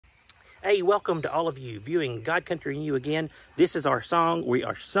Hey, welcome to all of you viewing God Country and You again. This is our song. We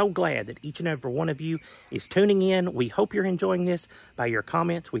are so glad that each and every one of you is tuning in. We hope you're enjoying this by your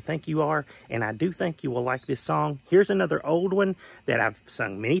comments. We think you are, and I do think you will like this song. Here's another old one that I've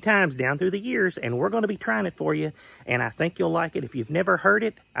sung many times down through the years, and we're going to be trying it for you, and I think you'll like it. If you've never heard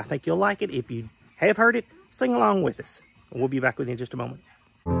it, I think you'll like it. If you have heard it, sing along with us. We'll be back with you in just a moment.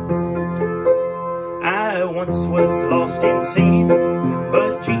 I once was lost in sin,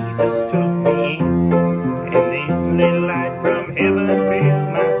 but Jesus took me in, and the little light from heaven filled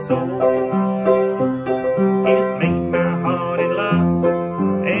my soul. It made my heart in love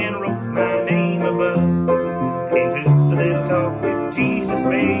and wrote my name above, and just a little talk with Jesus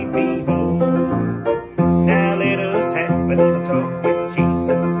made me whole. Now let us have a little talk with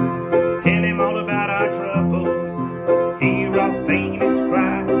Jesus, tell him all about our troubles, hear our faintest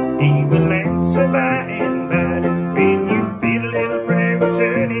cry, he will answer by and by. When you feel a little prayer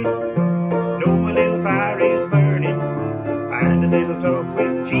returning, know a little fire is burning, find a little talk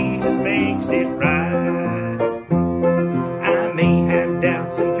with Jesus makes it right. I may have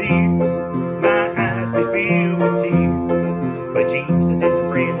doubts and fears, my eyes be filled with tears, but Jesus is a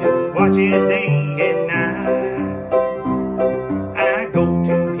friend who watches day and night. I go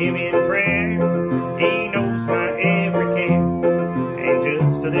to him in prayer, he knows my every care, and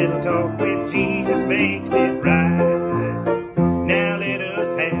just a little talk with Jesus makes it right. Now let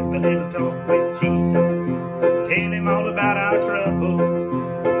us have a little talk with Jesus, tell him all about our troubles,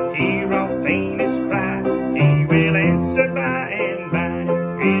 hear our faintest cry, he will answer by and by.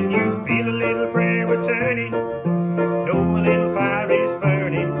 When you feel a little prayer returning, know a little fire is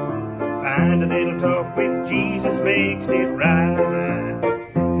burning, find a little talk with Jesus makes it right.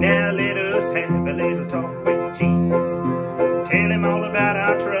 Now let us have a little talk with Jesus, tell him all about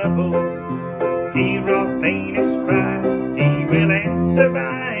our troubles, hear our faintest cry, he will answer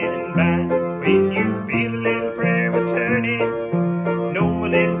by and by. When you feel a little prayer returning, know a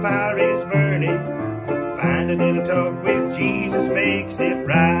little fire is burning, find a little talk with Jesus makes it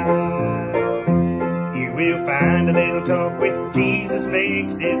right. You will find a little talk with Jesus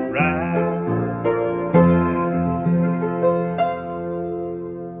makes it right.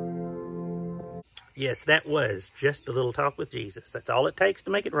 Yes, that was just a little talk with Jesus. That's all it takes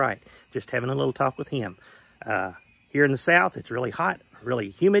to make it right, just having a little talk with him. Here in the South, it's really hot, really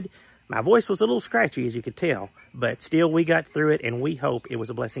humid. My voice was a little scratchy, as you could tell, but still we got through it, and we hope it was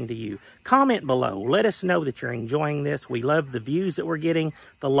a blessing to you. Comment below. Let us know that you're enjoying this. We love the views that we're getting,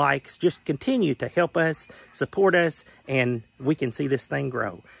 the likes. Just continue to help us, support us, and we can see this thing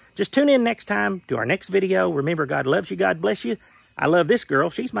grow. Just tune in next time to our next video. Remember, God loves you. God bless you. I love this girl.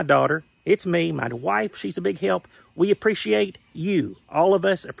 She's my daughter. It's me, my wife. She's a big help. We appreciate you. All of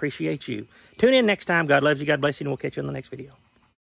us appreciate you. Tune in next time. God loves you. God bless you, and we'll catch you on the next video.